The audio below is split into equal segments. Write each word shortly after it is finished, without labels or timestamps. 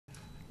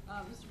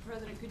Mr.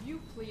 President, could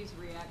you please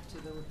react to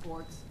the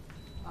reports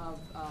of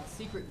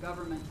secret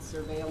government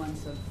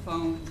surveillance of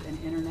phones and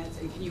internets?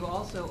 And can you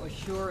also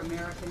assure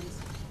Americans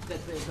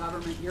that the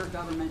government, your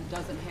government,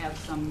 doesn't have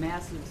some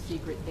massive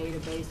secret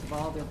database of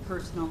all their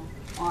personal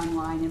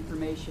online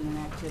information and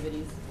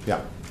activities?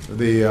 Yeah.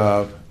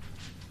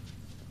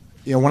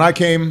 When I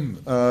came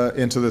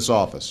into this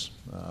office,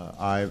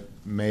 I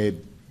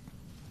made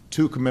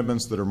two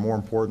commitments that are more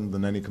important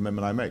than any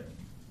commitment I make.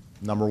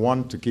 Number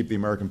one, to keep the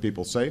American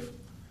people safe.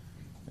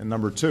 And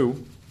number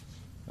two,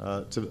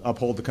 to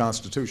uphold the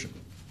Constitution.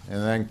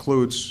 And that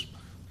includes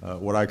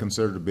what I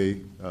consider to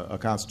be a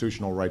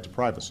constitutional right to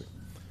privacy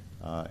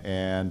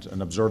and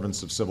an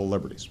observance of civil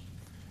liberties.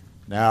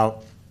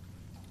 Now,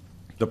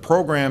 the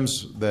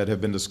programs that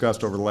have been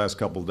discussed over the last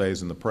couple of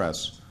days in the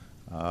press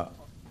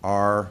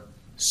are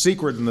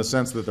secret in the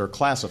sense that they're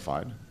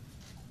classified,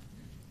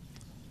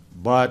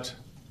 but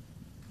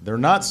they're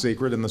not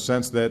secret in the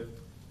sense that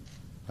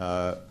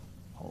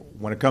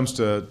when it comes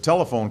to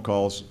telephone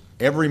calls,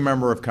 every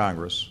member of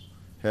Congress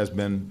has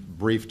been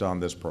briefed on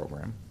this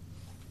program.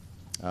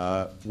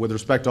 With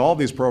respect to all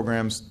these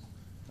programs,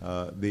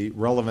 the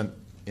relevant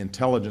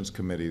intelligence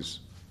committees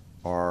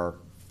are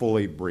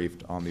fully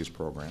briefed on these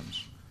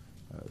programs.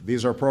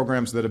 These are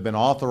programs that have been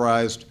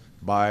authorized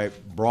by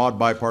broad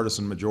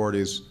bipartisan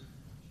majorities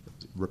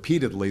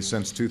repeatedly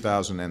since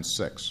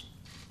 2006.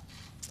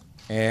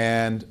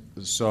 And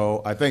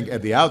so I think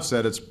at the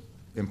outset it's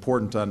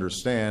important to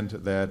understand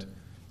that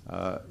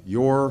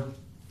your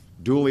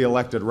duly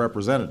elected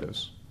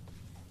representatives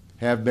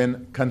have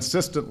been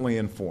consistently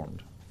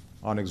informed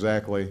on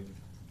exactly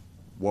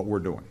what we're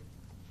doing.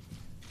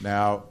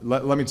 Now,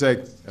 let me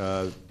take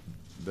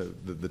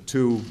the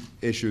two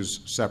issues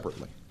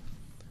separately.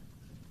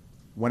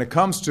 When it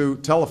comes to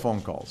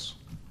telephone calls,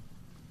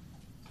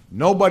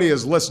 nobody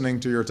is listening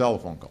to your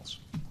telephone calls.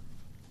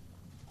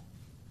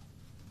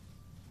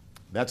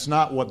 That's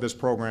not what this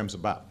program's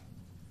about.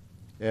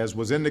 As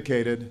was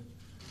indicated,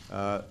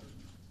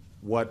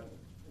 what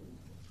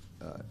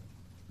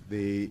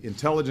the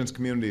intelligence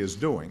community is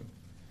doing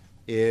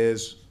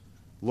is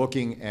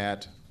looking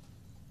at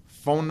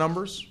phone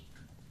numbers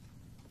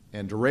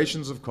and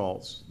durations of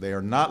calls. They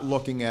are not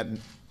looking at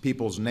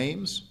people's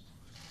names,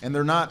 and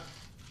they're not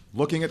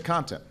looking at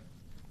content.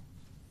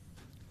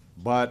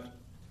 But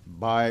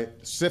by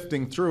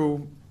sifting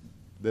through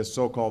this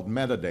so-called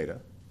metadata,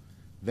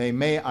 they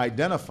may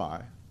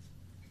identify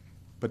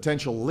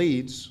potential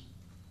leads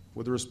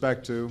with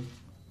respect to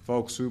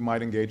folks who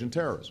might engage in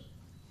terrorism.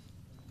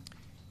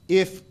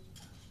 If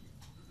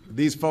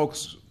these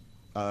folks,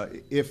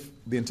 if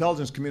the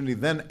intelligence community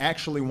then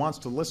actually wants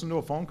to listen to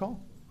a phone call,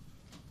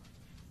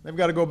 they've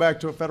got to go back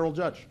to a federal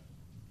judge,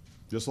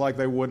 just like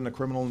they would in a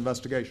criminal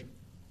investigation.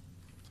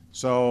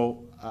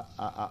 So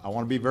I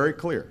want to be very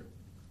clear.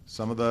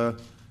 Some of the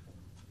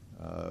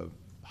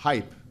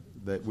hype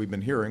that we've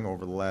been hearing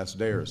over the last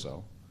day or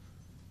so,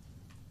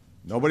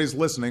 nobody's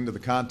listening to the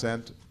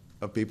content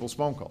of people's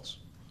phone calls.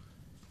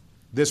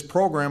 This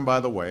program, by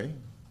the way,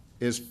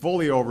 is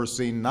fully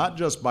overseen not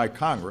just by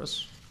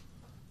Congress,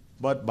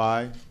 but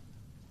by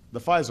the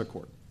FISA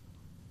court,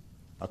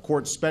 a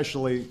court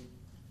specially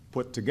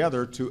put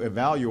together to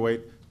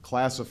evaluate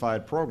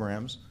classified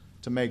programs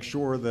to make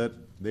sure that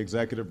the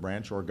executive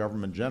branch or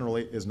government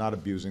generally is not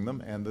abusing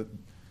them and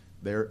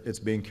that it's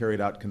being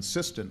carried out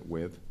consistent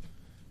with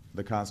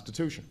the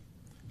Constitution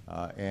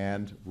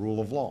and rule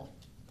of law.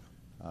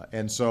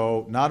 And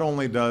so not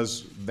only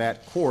does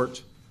that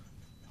court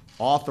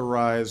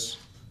authorize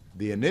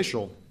the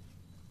initial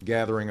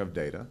gathering of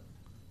data,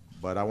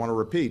 but I want to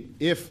repeat,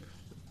 if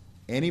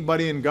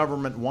anybody in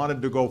government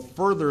wanted to go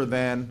further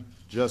than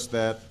just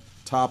that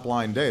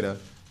top-line data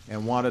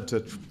and wanted to,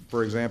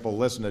 for example,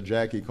 listen to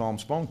Jackie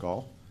Combs' phone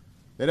call,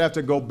 they'd have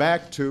to go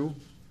back to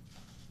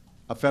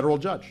a federal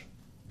judge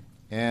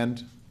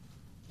and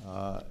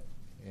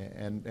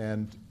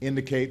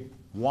indicate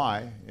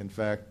why, in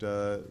fact,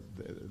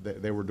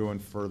 they were doing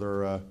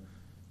further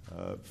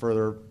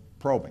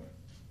probing.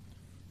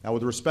 Now,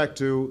 with respect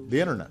to the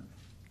internet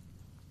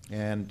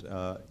and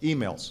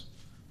emails,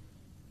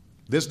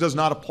 this does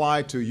not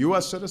apply to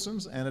U.S.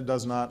 citizens, and it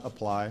does not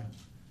apply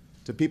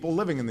to people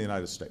living in the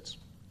United States.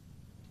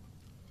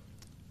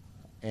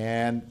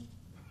 And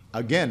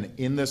again,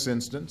 in this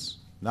instance,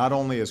 not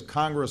only is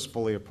Congress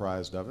fully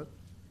apprised of it,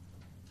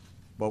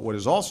 but what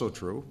is also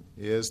true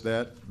is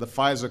that the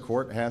FISA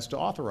court has to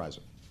authorize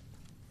it.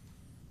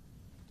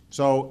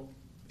 So,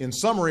 in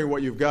summary,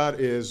 what you've got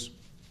is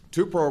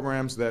two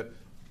programs that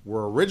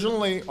were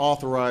originally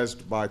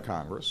authorized by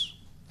Congress,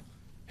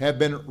 have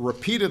been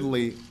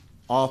repeatedly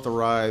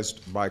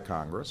authorized by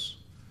Congress.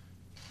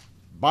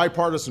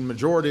 Bipartisan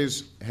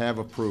majorities have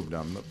approved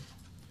of them.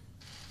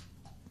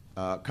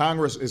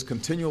 Congress is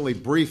continually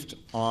briefed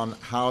on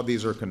how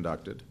these are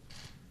conducted.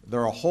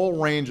 There are a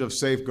whole range of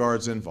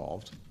safeguards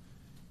involved,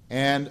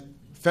 and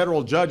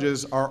federal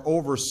judges are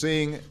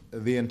overseeing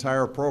the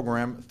entire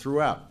program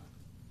throughout.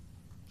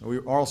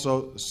 We're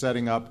also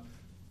setting up,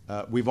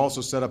 we've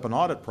also set up an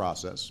audit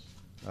process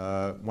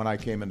when I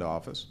came into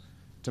office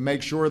to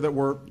make sure that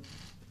we're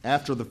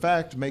after the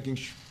fact, making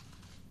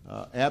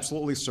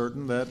absolutely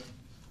certain that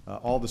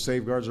all the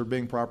safeguards are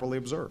being properly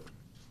observed.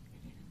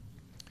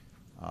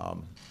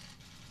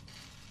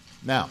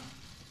 Now,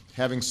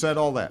 having said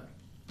all that,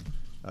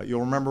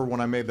 you'll remember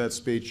when I made that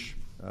speech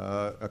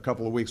a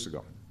couple of weeks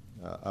ago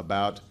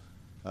about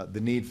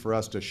the need for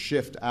us to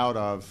shift out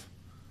of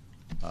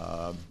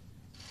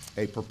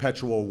a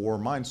perpetual war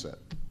mindset.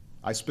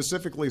 I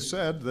specifically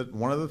said that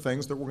one of the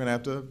things that we're going to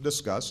have to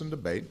discuss and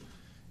debate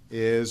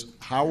is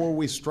how are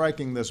we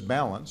striking this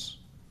balance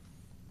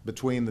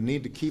between the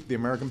need to keep the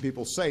American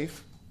people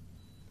safe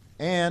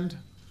and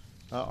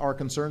our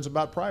concerns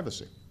about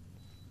privacy.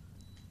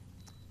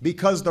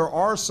 Because there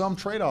are some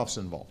trade-offs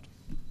involved.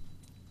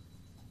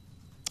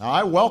 Now,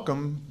 I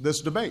welcome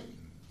this debate,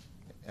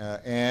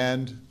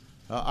 and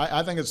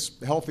I think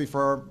it's healthy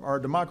for our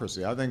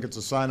democracy. I think it's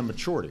a sign of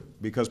maturity,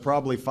 because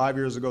probably 5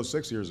 years ago,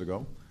 6 years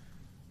ago,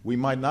 we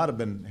might not have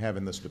been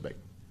having this debate.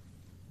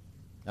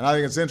 And I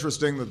think it's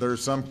interesting that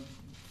there's some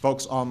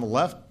folks on the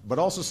left, but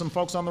also some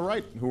folks on the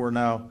right who are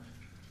now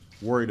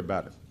worried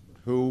about it,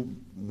 who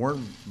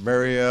weren't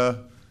very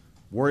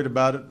worried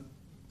about it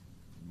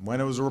when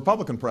it was a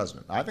Republican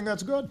president. I think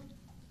that's good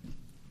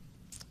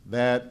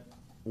that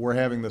we're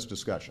having this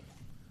discussion.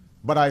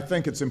 But I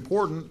think it's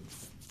important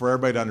for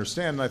everybody to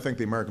understand, and I think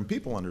the American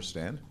people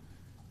understand,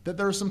 that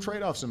there are some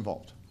trade-offs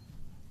involved.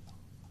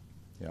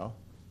 You know,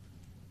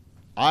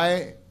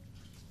 I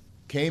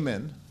came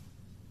in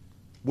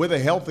with a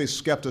healthy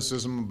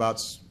skepticism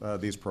about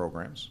these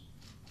programs.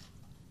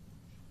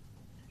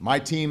 My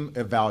team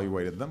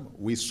evaluated them.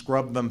 We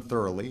scrubbed them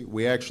thoroughly.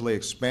 We actually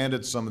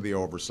expanded some of the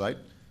oversight,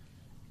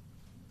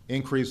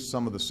 increased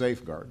some of the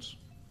safeguards.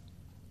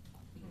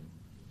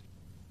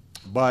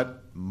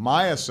 But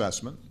my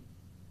assessment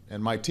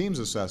and my team's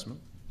assessment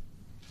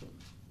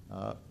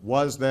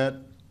was that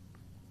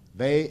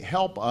they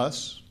help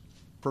us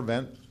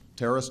prevent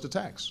terrorist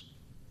attacks.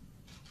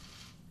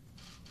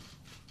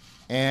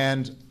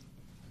 And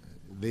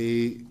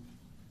the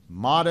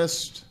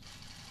modest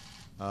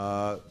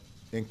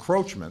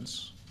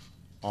encroachments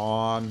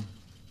on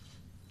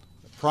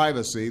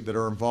privacy that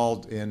are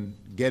involved in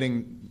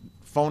getting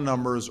phone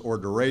numbers or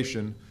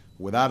duration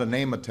without a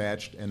name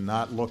attached and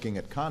not looking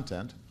at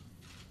content,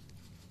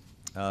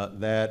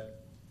 that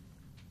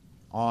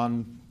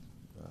on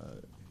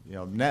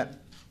net,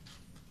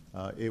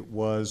 it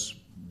was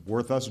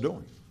worth us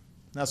doing.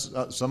 Now,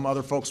 some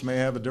other folks may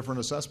have a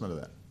different assessment of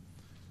that.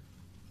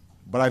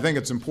 But I think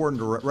it's important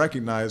to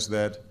recognize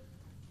that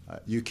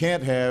you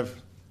can't have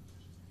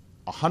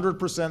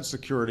 100%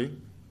 security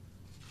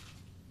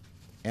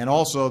and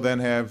also then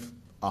have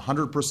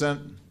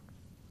 100%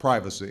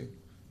 privacy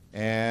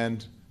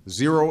and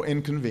zero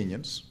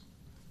inconvenience.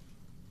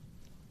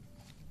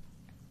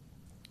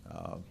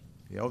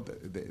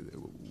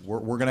 We're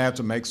going to have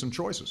to make some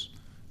choices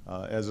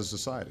as a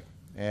society.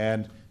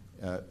 And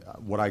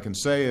what I can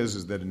say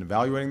is that in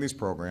evaluating these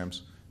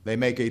programs, they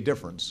make a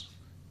difference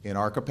in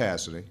our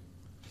capacity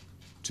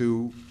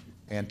to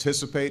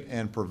anticipate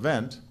and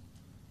prevent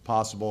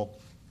possible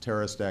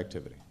terrorist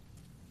activity.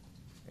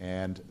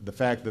 And the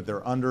fact that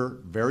they're under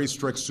very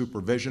strict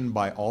supervision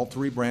by all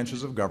three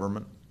branches of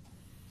government,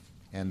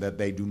 and that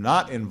they do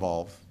not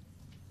involve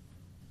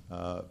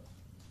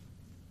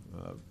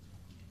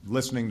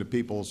listening to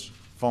people's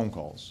phone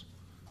calls,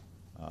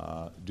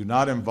 do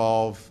not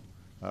involve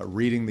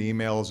reading the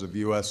emails of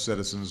U.S.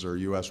 citizens or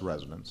U.S.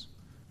 residents,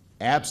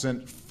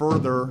 absent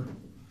further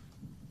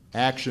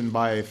action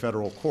by a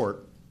federal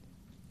court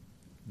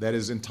that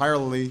is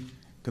entirely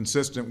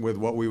consistent with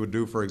what we would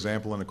do, for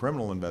example, in a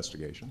criminal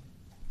investigation.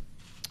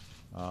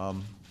 I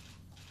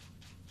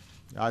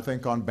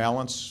think on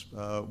balance,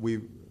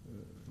 we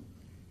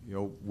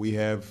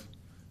have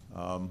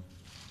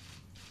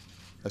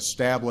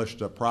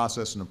established a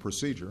process and a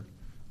procedure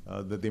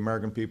that the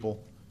American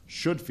people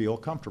should feel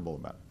comfortable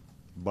about.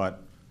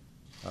 But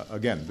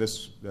again,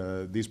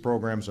 these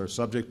programs are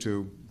subject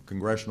to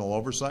congressional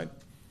oversight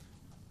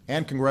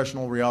and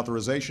congressional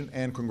reauthorization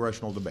and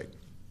congressional debate.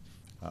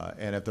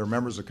 And if there are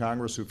members of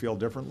Congress who feel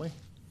differently,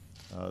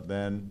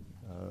 then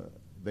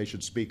they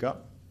should speak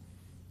up,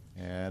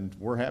 and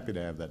we're happy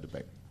to have that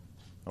debate.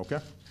 Okay?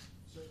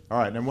 All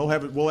right, and we'll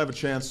have a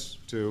chance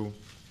to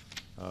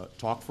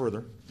talk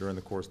further during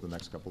the course of the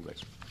next couple of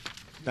days.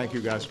 Thank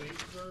you, guys.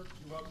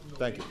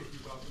 Thank you.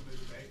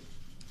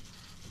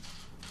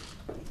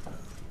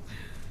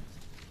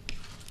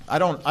 I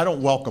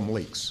don't welcome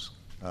leaks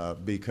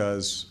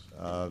because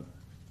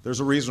there's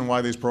a reason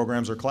why these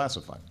programs are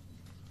classified.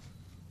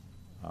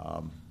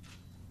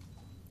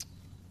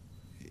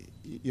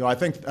 I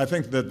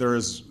think that there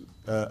is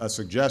a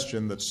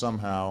suggestion that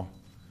somehow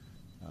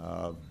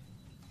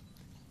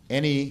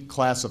any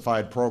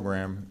classified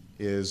program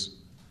is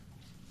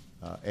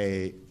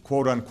a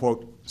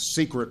quote-unquote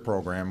secret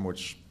program,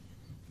 which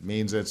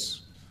means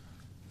it's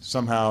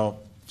somehow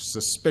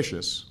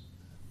suspicious.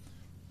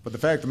 But the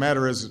fact of the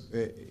matter is,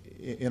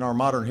 in our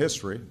modern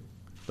history,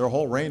 there are a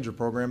whole range of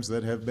programs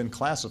that have been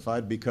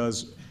classified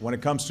because when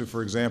it comes to,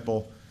 for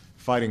example,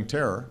 fighting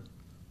terror,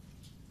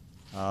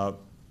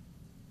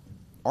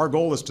 our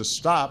goal is to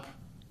stop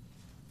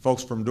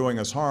folks from doing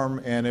us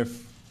harm, and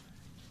if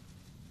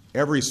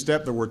every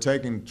step that we're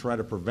taking to try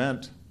to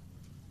prevent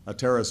a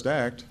terrorist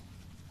act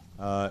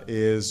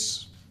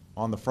is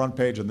on the front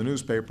page of the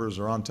newspapers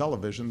or on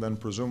television, then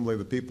presumably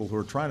the people who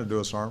are trying to do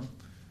us harm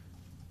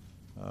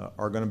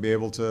are going to be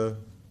able to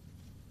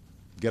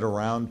get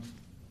around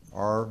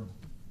our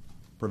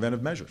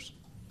preventive measures.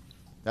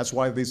 That's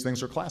why these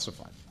things are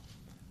classified.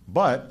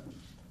 But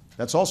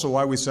that's also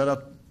why we set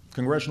up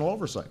congressional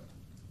oversight.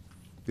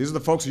 These are the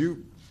folks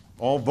you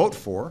all vote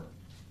for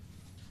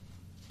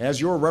as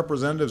your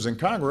representatives in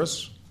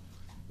Congress,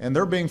 and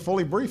they're being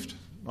fully briefed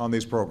on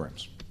these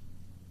programs.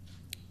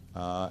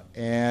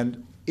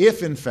 And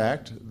if, in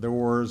fact, there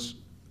were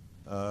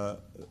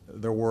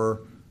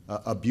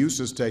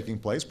abuses taking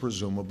place,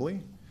 presumably,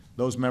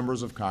 those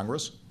members of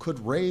Congress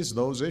could raise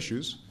those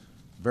issues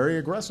very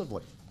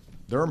aggressively.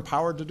 They're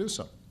empowered to do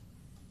so.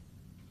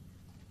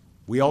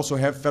 We also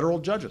have federal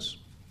judges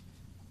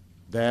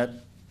that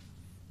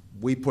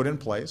we put in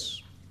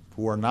place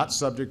who are not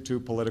subject to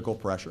political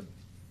pressure.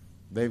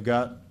 They've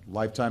got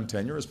lifetime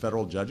tenure as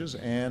federal judges,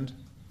 and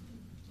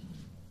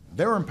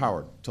they're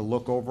empowered to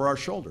look over our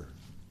shoulder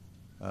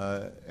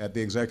at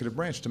the executive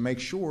branch to make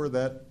sure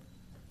that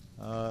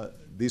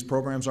these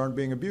programs aren't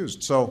being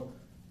abused. So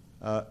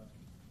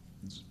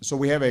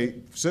we have a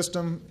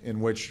system in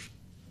which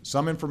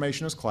some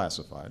information is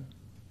classified,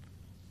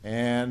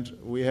 and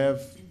we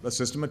have a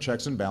system of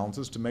checks and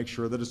balances to make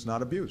sure that it's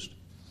not abused.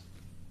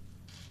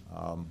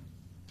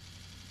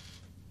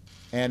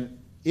 And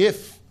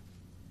if,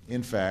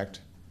 in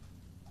fact,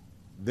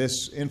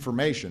 this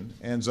information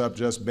ends up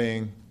just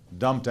being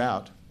dumped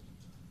out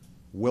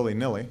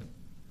willy-nilly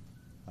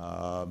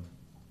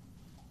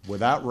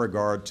without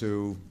regard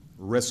to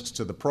risks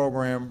to the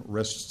program,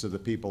 risks to the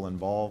people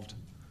involved,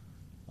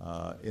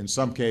 in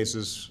some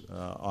cases,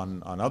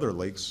 on other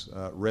leaks,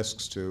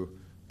 risks to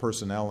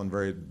personnel in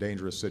very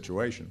dangerous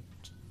situations,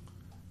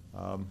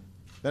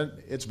 then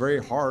it's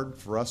very hard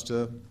for us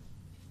to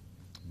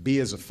be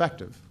as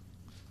effective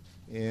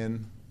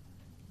in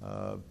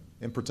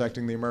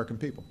protecting the American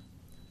people.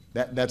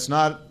 That's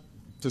not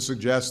to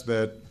suggest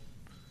that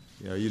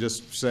you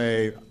just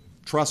say,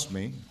 trust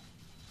me,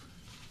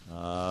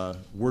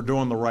 we're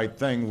doing the right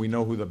thing, we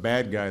know who the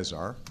bad guys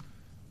are.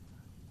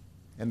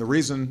 And the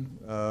reason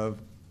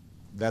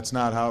that's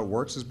not how it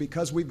works is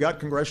because we've got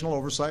congressional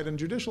oversight and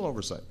judicial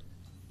oversight.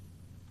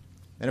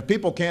 And if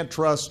people can't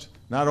trust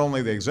not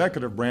only the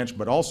executive branch,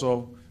 but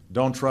also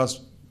don't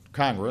trust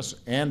Congress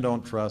and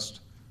don't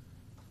trust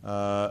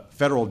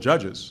federal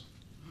judges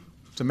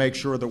to make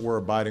sure that we're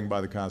abiding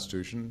by the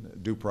Constitution,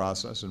 due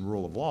process, and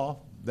rule of law,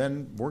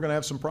 then we're going to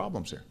have some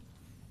problems here.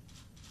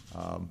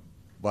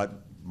 But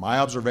my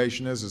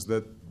observation is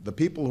that the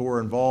people who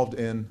are involved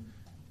in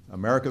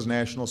America's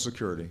national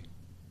security,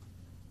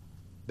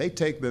 they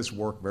take this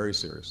work very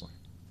seriously.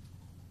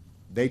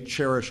 They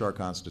cherish our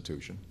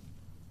Constitution.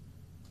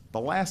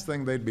 The last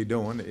thing they'd be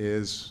doing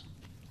is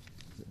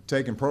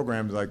taking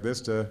programs like this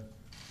to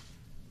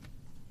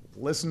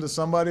listen to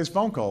somebody's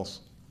phone calls.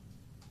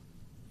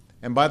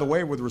 And by the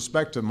way, with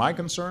respect to my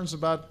concerns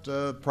about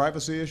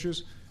privacy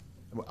issues,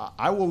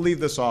 I will leave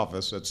this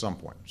office at some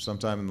point,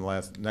 sometime in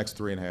the next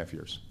 3.5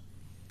 years.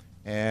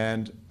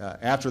 And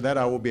after that,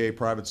 I will be a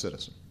private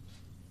citizen.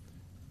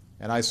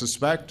 And I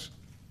suspect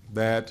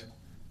that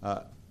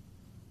on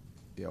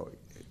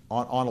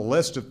a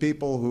list of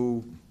people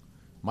who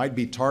might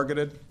be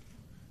targeted,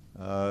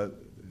 so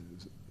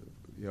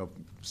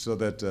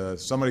that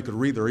somebody could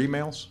read their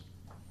emails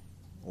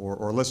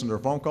or listen to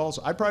their phone calls,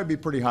 I'd probably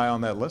be pretty high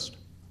on that list.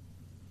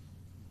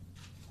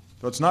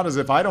 So it's not as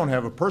if I don't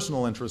have a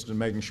personal interest in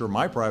making sure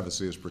my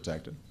privacy is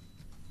protected.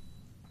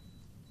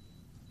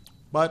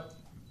 But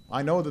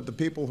I know that the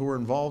people who are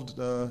involved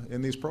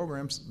in these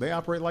programs, they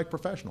operate like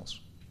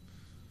professionals.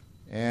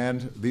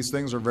 And these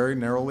things are very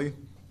narrowly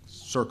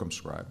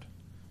circumscribed.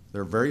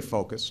 They're very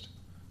focused.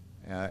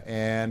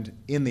 And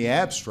in the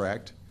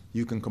abstract,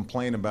 you can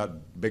complain about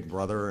Big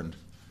Brother and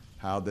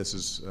how this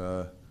is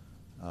a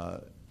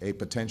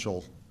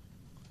potential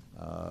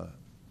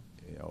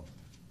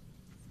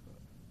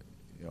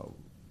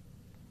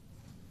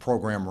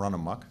program run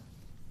amok.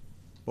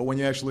 But when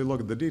you actually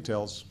look at the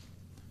details,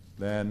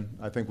 then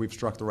I think we've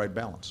struck the right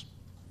balance.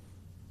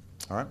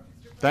 All right?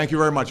 Thank you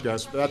very much,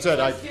 guys. That's it.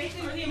 Are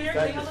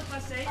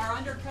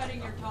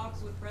undercutting your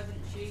talks with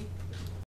President Xi?